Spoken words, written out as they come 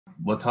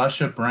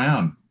LaTosha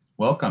Brown,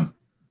 welcome.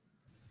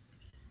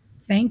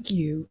 Thank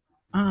you.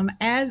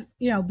 As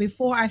you know,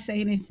 before I say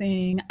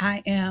anything,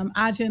 I am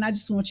Ajin. I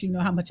just want you to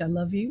know how much I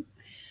love you.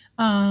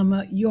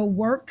 Your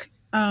work,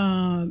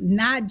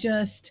 not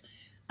just,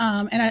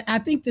 and I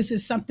think this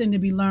is something to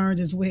be learned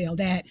as well,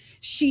 that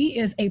she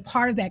is a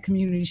part of that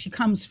community. She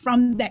comes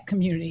from that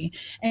community.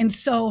 And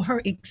so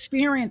her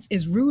experience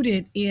is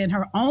rooted in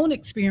her own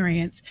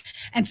experience.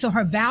 And so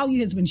her value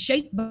has been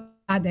shaped by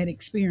that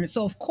experience.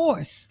 So, of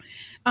course,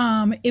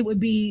 it would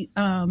be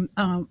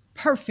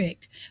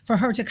perfect for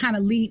her to kind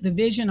of lead the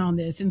vision on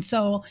this. And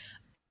so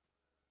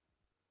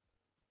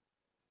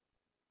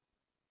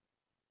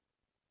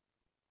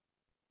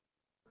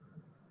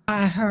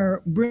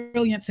her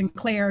brilliance and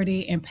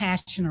clarity and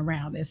passion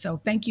around this.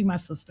 So thank you, my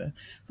sister,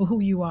 for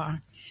who you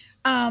are.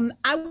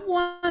 I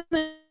want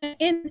to,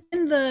 in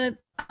the,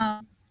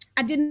 I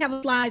didn't have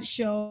a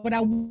slideshow, but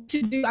I want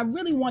to do, I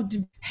really want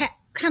to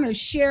kind of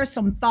share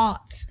some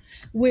thoughts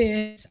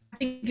with, I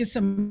think, it's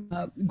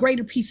some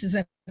greater pieces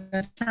that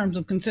in terms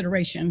of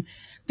consideration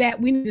that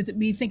we need to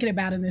be thinking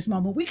about in this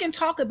moment. We can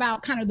talk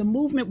about kind of the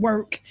movement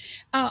work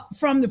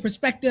from the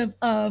perspective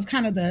of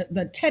kind of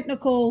the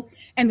technical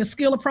and the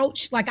skill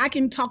approach. Like I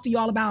can talk to you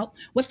all about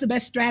what's the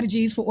best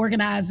strategies for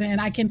organizing.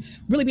 I can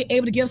really be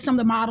able to give some of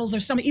the models or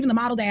some, even the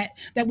model that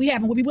we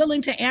have, and we'll be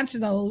willing to answer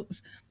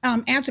those,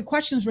 answer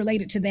questions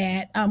related to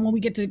that when we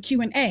get to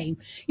Q&A.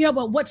 You know,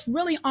 but what's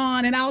really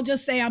on, and I'll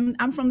just say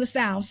I'm from the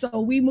South,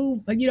 so we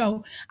move, you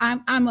know,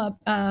 I'm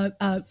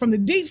from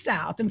the deep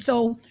South. And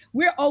so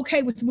we're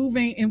okay with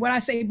moving in what I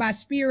say by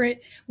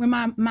spirit, when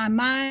my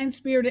mind,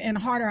 spirit, and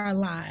heart are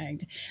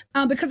aligned.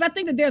 Because I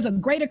think that there's a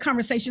greater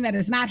conversation that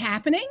is not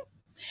happening.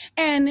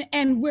 And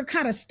we're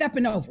kind of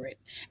stepping over it.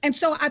 And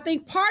so I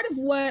think part of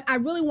what I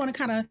really want to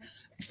kind of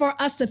for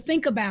us to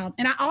think about,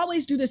 and I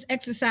always do this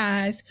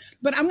exercise,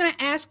 but I'm going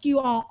to ask you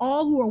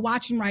all who are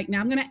watching right now,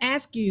 I'm going to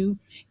ask you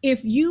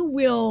if you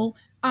will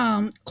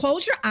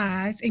close your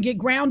eyes and get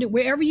grounded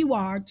wherever you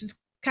are, just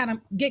kind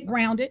of get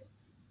grounded.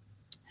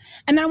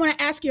 And then I want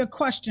to ask you a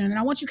question, and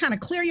I want you to kind of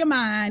clear your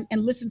mind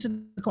and listen to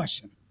the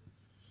question.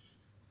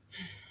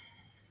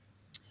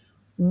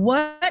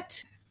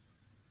 What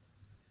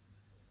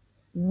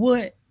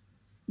would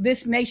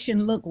this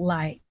nation look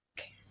like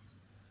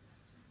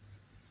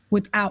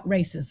without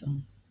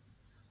racism?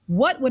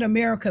 What would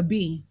America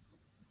be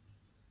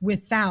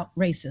without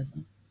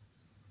racism?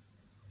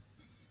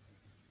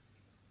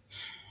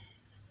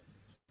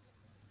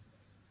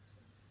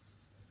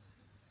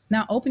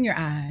 Now open your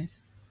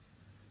eyes.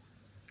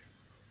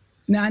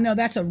 Now, I know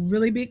that's a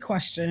really big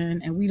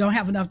question, and we don't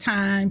have enough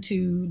time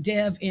to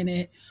delve in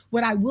it.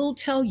 What I will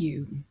tell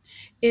you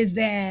is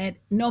that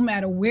no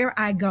matter where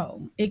I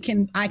go,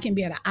 I can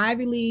be at an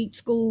Ivy League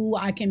school,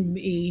 I can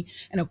be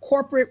in a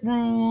corporate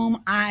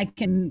room, I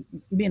can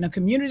be in a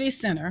community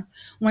center.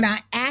 When I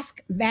ask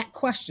that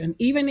question,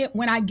 even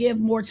when I give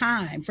more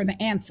time for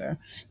the answer,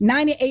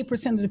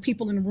 98% of the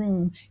people in the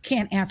room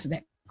can't answer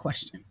that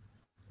question.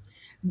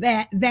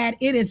 That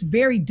it is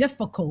very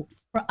difficult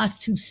for us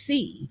to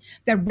see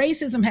that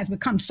racism has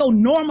become so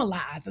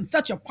normalized and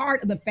such a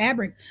part of the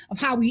fabric of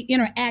how we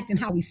interact and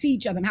how we see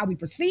each other and how we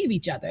perceive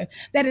each other,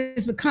 that it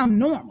has become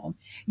normal.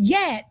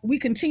 Yet we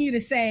continue to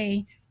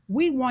say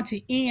we want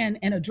to end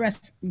and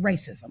address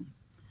racism.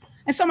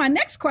 And so my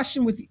next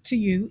question to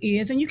you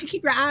is, and you can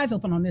keep your eyes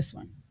open on this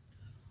one,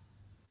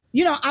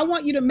 you know, I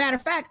want you to, matter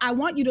of fact, I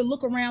want you to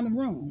look around the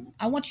room.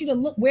 I want you to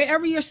look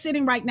wherever you're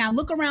sitting right now,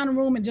 look around the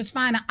room and just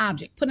find an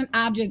object. Put an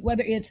object,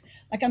 whether it's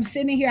like I'm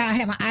sitting here, I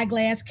have an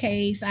eyeglass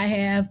case, I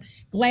have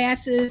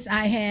glasses,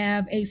 I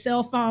have a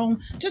cell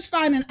phone. Just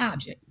find an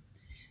object.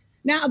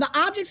 Now, the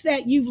objects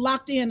that you've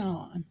locked in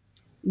on,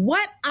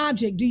 what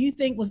object do you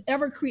think was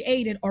ever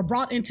created or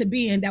brought into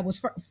being that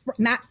was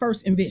not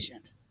first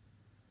envisioned?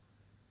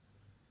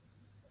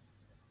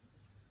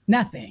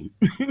 Nothing.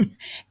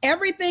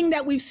 Everything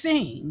that we've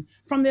seen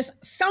from this,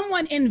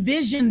 someone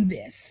envisioned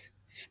this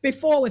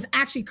before it was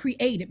actually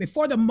created,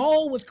 before the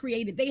mold was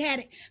created. They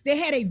had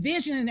a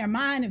vision in their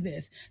mind of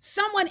this.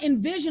 Someone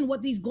envisioned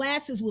what these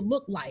glasses would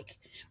look like,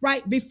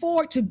 right?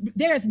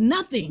 There's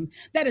nothing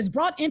that is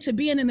brought into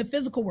being in the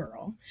physical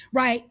world,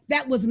 right,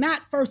 that was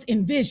not first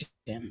envisioned.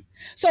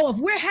 So if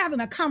we're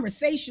having a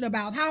conversation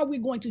about how we're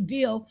going to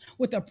deal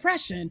with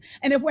oppression,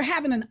 and if we're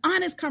having an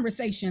honest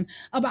conversation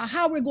about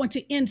how we're going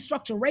to end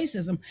structural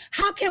racism,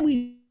 how can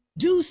we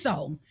do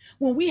so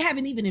when we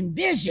haven't even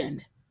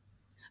envisioned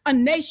a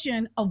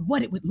nation of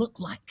what it would look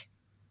like?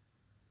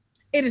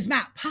 It is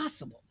not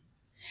possible.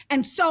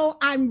 And so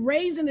I'm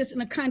raising this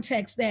in a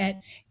context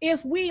that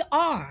if we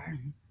are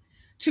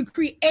to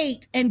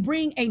create and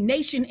bring a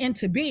nation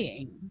into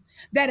being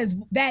that is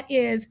not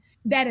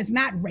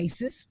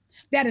racist,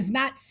 that is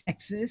not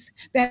sexist,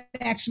 that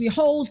actually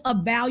holds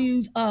up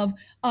values of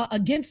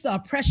against the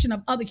oppression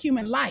of other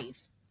human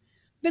life,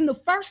 then the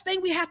first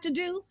thing we have to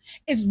do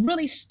is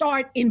really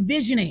start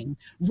envisioning,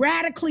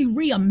 radically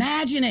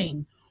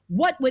reimagining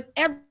what would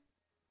every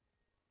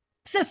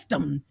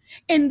system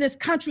in this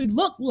country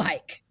look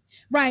like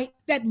right?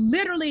 That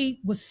literally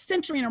was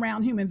centering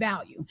around human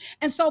value.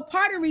 And so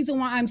part of the reason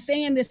why I'm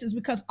saying this is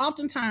because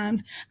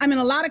oftentimes I'm in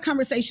a lot of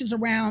conversations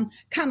around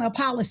kind of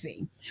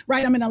policy,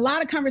 right? I'm in a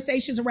lot of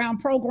conversations around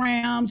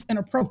programs and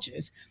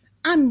approaches.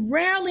 I'm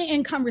rarely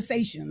in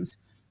conversations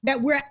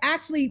that we're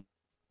actually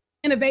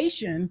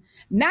innovation,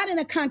 not in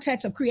the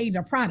context of creating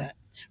a product,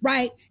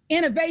 right?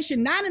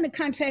 Innovation, not in the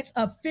context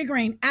of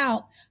figuring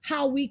out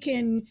how we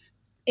can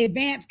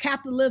advance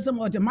capitalism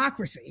or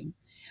democracy,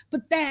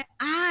 but that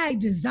I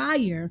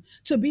desire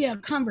to be a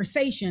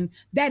conversation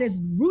that is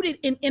rooted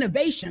in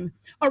innovation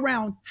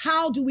around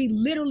how do we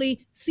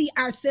literally see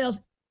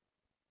ourselves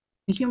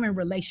in human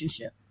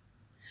relationship.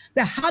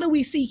 That how do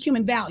we see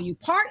human value?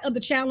 Part of the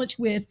challenge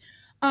with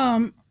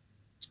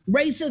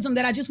racism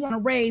that I just want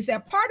to raise,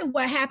 that part of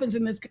what happens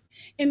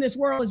in this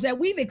world is that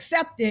we've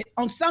accepted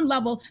on some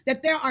level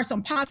that there are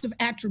some positive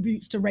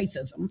attributes to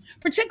racism,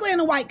 particularly in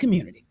the white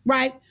community,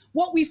 right?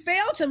 What we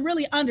fail to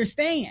really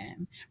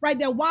understand, right,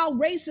 that while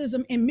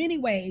racism in many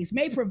ways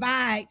may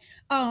provide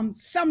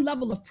some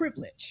level of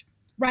privilege,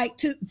 right,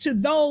 to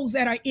those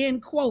that are in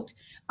quote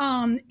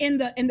in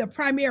the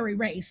primary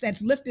race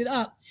that's lifted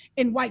up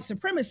in white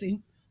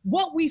supremacy,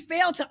 what we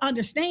fail to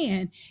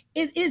understand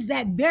is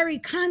that very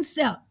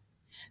concept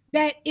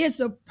that is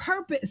the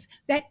purpose,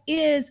 that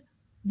is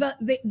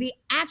the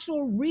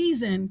actual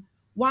reason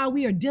why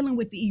we are dealing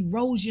with the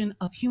erosion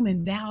of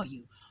human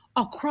value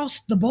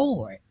across the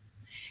board.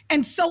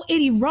 And so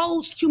it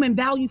erodes human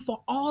value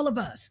for all of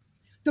us.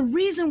 The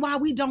reason why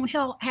we don't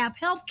have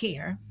health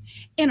care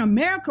in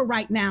America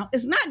right now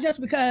is not just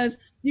because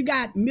you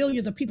got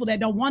millions of people that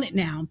don't want it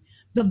now.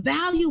 The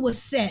value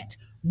was set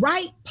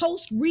right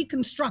post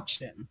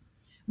Reconstruction,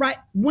 right?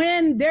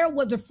 When there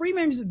was the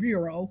Freedmen's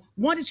Bureau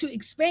wanted to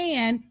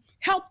expand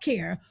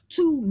healthcare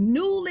to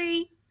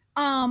new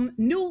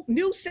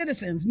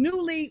citizens,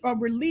 newly or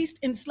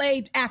released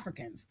enslaved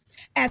Africans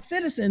as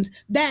citizens,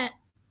 that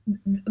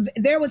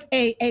there was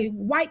a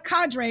white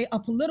cadre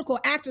of political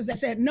actors that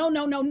said, no,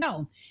 no, no,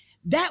 no.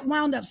 That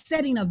wound up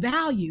setting a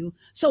value.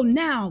 So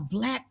now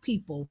Black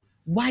people,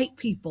 white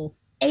people,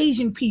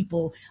 Asian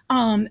people,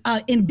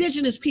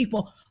 indigenous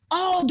people,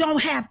 all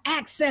don't have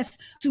access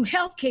to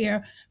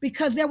healthcare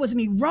because there was an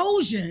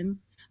erosion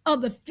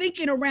of the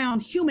thinking around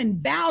human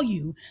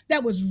value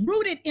that was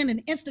rooted in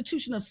an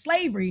institution of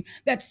slavery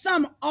that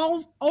some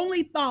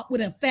only thought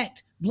would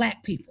affect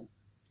Black people.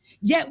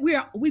 Yet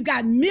we've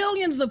got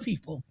millions of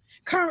people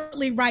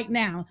currently right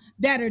now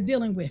that are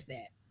dealing with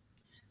that.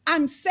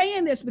 I'm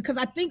saying this because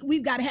I think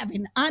we've got to have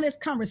an honest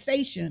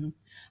conversation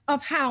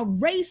of how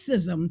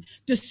racism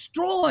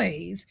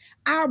destroys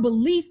our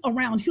belief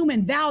around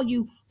human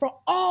value for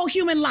all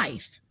human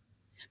life.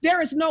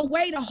 There is no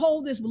way to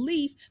hold this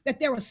belief that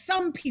there are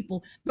some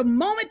people, the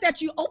moment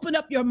that you open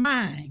up your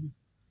mind,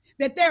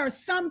 that there are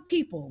some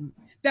people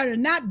that are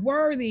not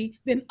worthy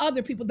than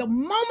other people, the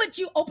moment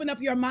you open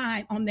up your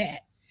mind on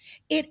that,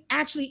 it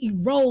actually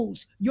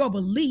erodes your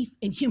belief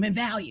in human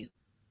value.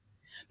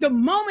 The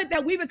moment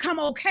that we become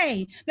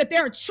okay that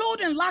there are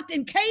children locked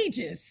in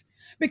cages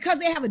because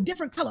they have a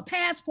different color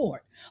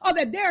passport, or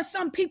that there are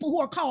some people who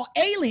are called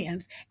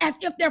aliens as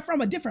if they're from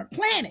a different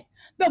planet,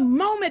 the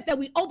moment that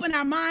we open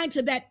our mind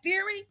to that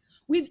theory,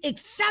 we've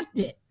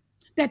accepted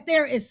that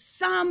there is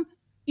some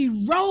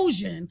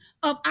erosion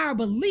of our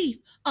belief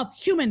of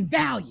human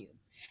value.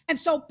 And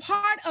so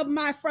part of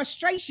my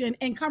frustration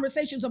in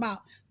conversations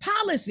about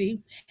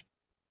policy,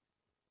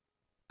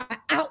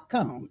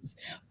 outcomes.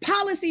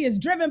 Policy is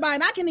driven by,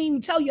 and I can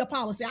even tell you a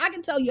policy. I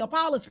can tell you a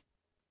policy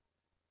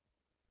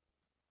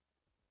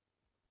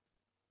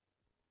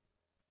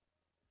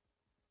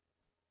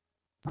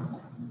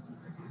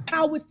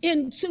how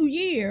within 2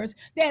 years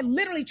that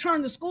literally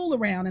turned the school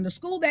around, and the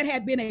school that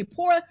had been a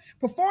poor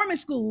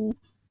performance school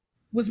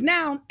was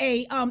now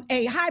a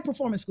high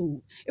performance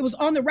school. It was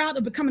on the route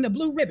of becoming a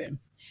blue ribbon.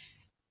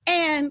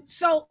 And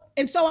so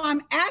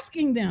I'm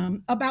asking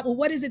them about, well,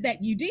 what is it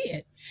that you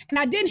did? And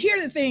I didn't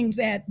hear the things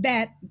that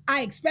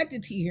I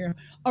expected to hear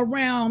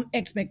around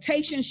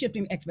expectation,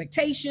 shifting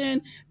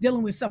expectation,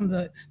 dealing with some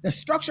of the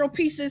structural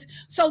pieces.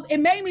 So it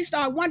made me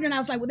start wondering. I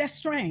was like, well, that's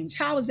strange.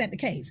 How is that the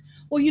case?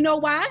 Well, you know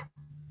why?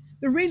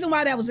 The reason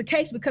why that was the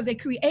case, because they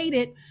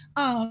created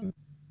a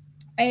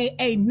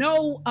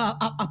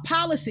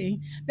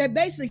policy that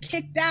basically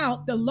kicked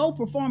out the low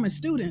performing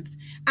students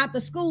at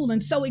the school.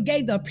 And so it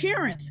gave the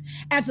appearance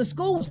as the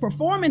school was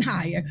performing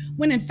higher,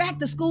 when in fact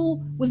the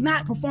school was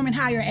not performing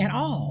higher at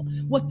all.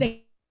 What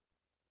they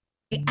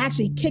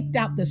actually kicked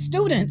out the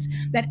students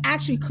that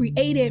actually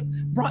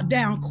brought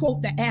down,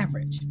 quote, the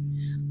average.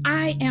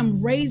 I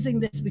am raising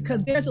this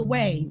because there's a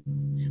way,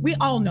 we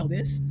all know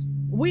this.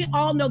 We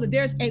all know that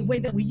there's a way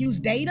that we use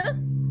data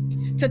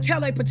to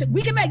tell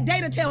we can make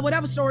data tell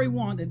whatever story we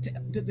want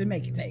to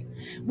make it take.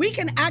 We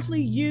can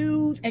actually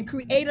use and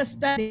create a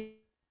study.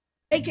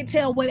 They can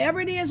tell whatever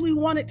it is we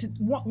want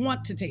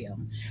to tell,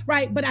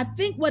 right? But I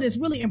think what is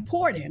really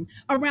important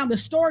around the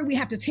story we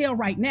have to tell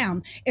right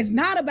now is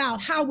not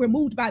about how we're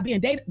moved by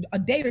being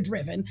data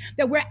driven,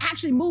 that we're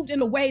actually moved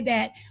in a way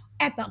that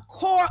at the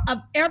core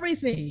of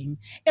everything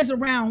is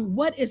around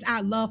what is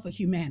our love for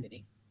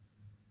humanity.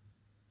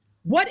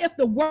 What if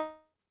the world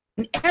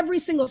in every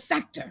single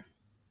sector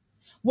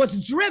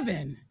was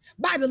driven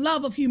by the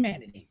love of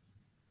humanity?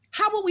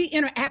 How would we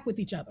interact with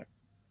each other?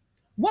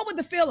 What would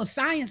the field of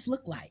science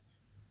look like?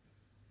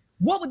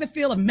 What would the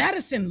field of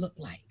medicine look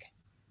like?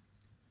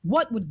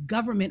 What would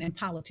government and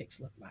politics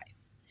look like?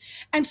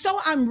 And so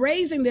I'm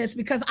raising this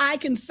because I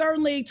can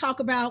certainly talk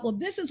about, well,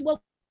 this is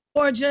what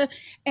Georgia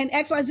and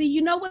XYZ.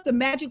 You know what the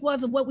magic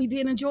was of what we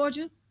did in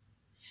Georgia?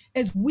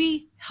 Is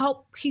we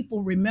helped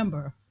people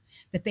remember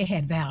that they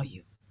had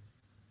value.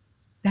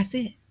 That's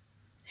it.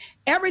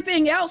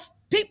 Everything else,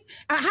 people,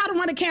 how to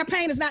run a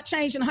campaign has not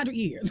changed in 100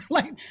 years.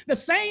 Like the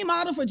same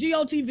model for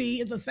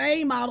GOTV is the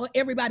same model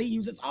everybody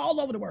uses all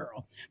over the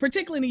world,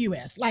 particularly in the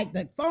US. Like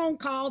the phone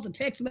calls and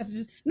text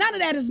messages, none of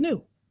that is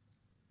new.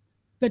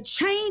 The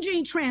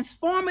changing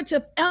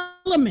transformative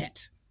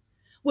element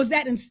was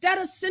that instead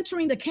of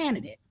centering the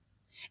candidate,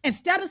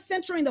 instead of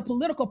centering the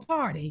political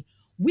party,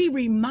 we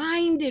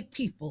reminded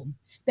people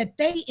that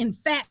they in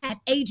fact had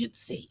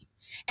agency,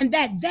 and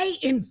that they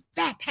in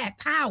fact had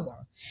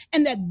power,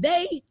 and that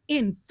they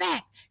in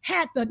fact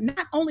had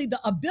not only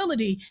the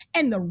ability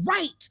and the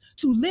right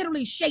to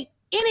literally shape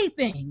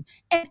anything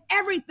and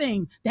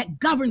everything that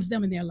governs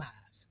them in their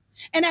lives.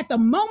 And at the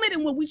moment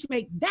in which we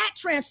make that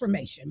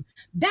transformation,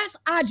 that's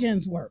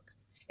Ajen's work.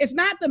 It's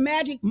not the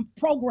magic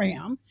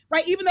program,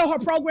 right? Even though her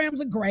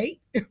programs are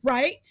great,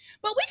 right?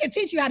 But we can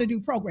teach you how to do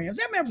programs.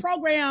 There have been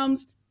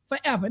programs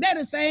forever. They're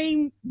the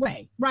same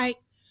way, right?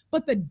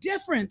 But the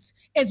difference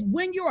is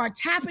when you are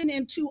tapping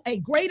into a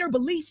greater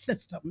belief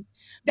system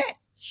that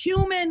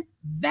human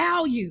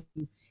value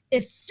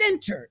is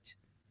centered,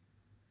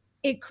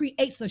 it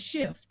creates a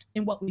shift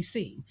in what we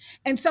see.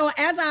 And so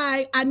as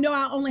I know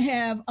I only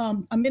have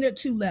a minute or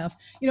two left,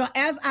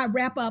 as I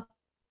wrap up,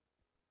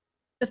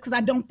 it's because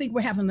I don't think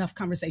we're having enough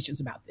conversations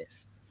about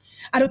this.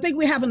 I don't think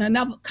we're having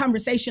enough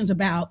conversations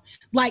about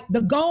like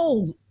the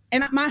goal.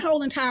 And my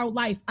whole entire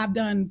life, I've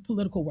done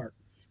political work,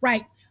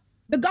 right?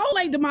 The goal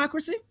ain't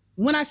democracy.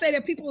 When I say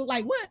that, people are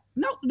like, what?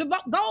 No, the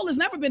goal has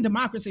never been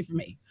democracy for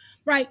me,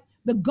 right?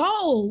 The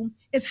goal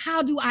is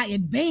how do I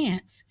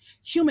advance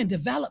human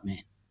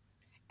development?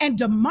 And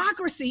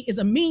democracy is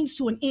a means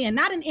to an end,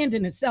 not an end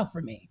in itself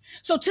for me.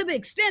 So to the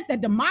extent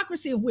that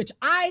democracy, of which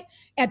I,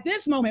 at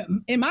this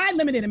moment, in my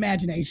limited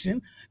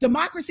imagination,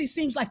 democracy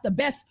seems like the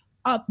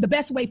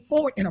best way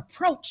forward and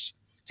approach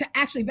to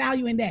actually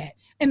valuing that.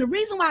 And the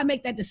reason why I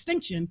make that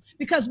distinction,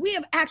 because we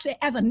have actually,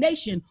 as a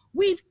nation,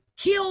 we've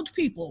killed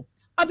people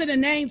under the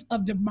names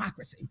of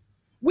democracy.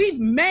 We've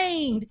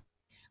made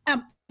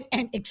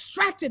and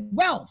extracted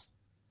wealth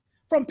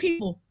from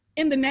people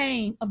in the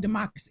name of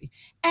democracy,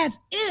 as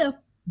if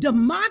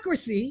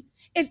democracy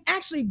is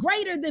actually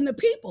greater than the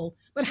people.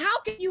 But how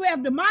can you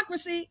have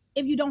democracy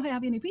if you don't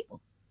have any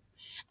people?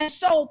 And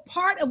so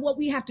part of what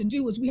we have to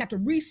do is we have to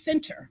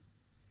recenter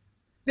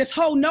this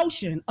whole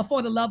notion of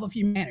for the love of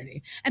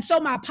humanity. And so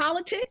my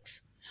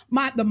politics,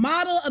 the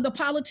model of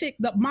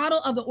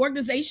the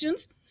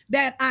organizations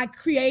that I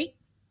create,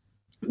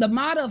 the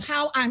model of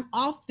how I'm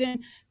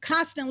often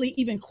constantly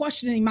even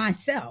questioning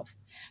myself.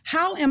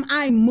 How am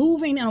I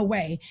moving in a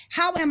way?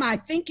 How am I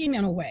thinking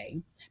in a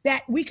way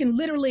that we can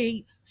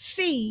literally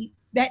see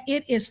that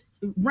it is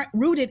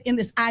rooted in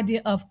this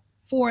idea of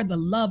for the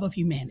love of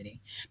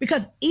humanity?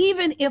 Because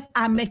even if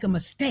I make a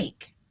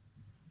mistake,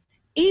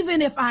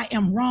 even if I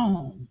am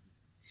wrong,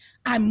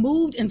 I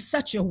moved in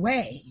such a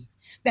way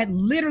that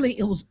literally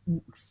it was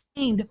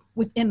aimed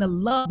within the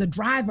love. The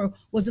driver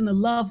was in the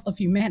love of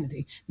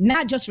humanity,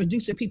 not just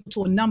reducing people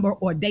to a number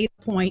or a data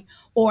point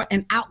or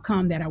an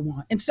outcome that I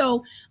want. And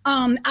so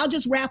I'll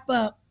just wrap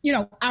up.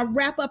 I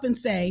wrap up and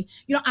say,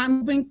 I'm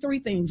hoping three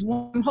things.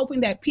 One, I'm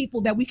hoping that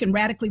we can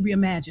radically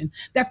reimagine.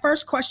 That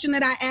first question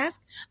that I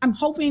asked, I'm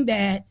hoping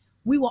that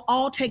we will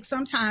all take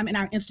some time in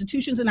our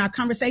institutions and our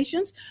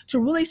conversations to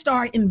really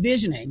start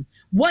envisioning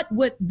what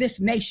would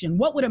this nation,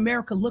 what would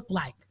America look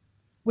like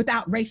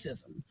without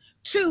racism.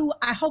 Two,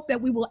 I hope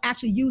that we will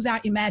actually use our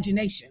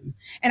imagination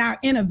and our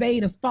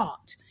innovative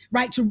thought,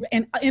 right,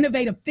 and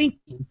innovative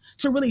thinking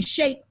to really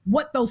shape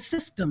what those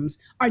systems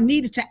are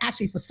needed to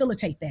actually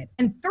facilitate that.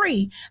 And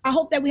three, I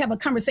hope that we have a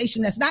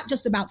conversation that's not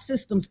just about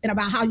systems and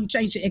about how you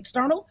change the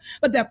external,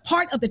 but that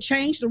part of the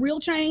change, the real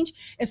change,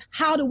 is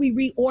how do we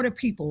reorder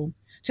people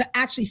to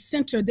actually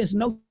center this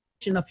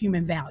notion of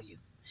human value,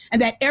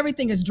 and that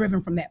everything is driven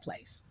from that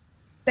place.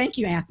 Thank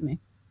you, Anthony.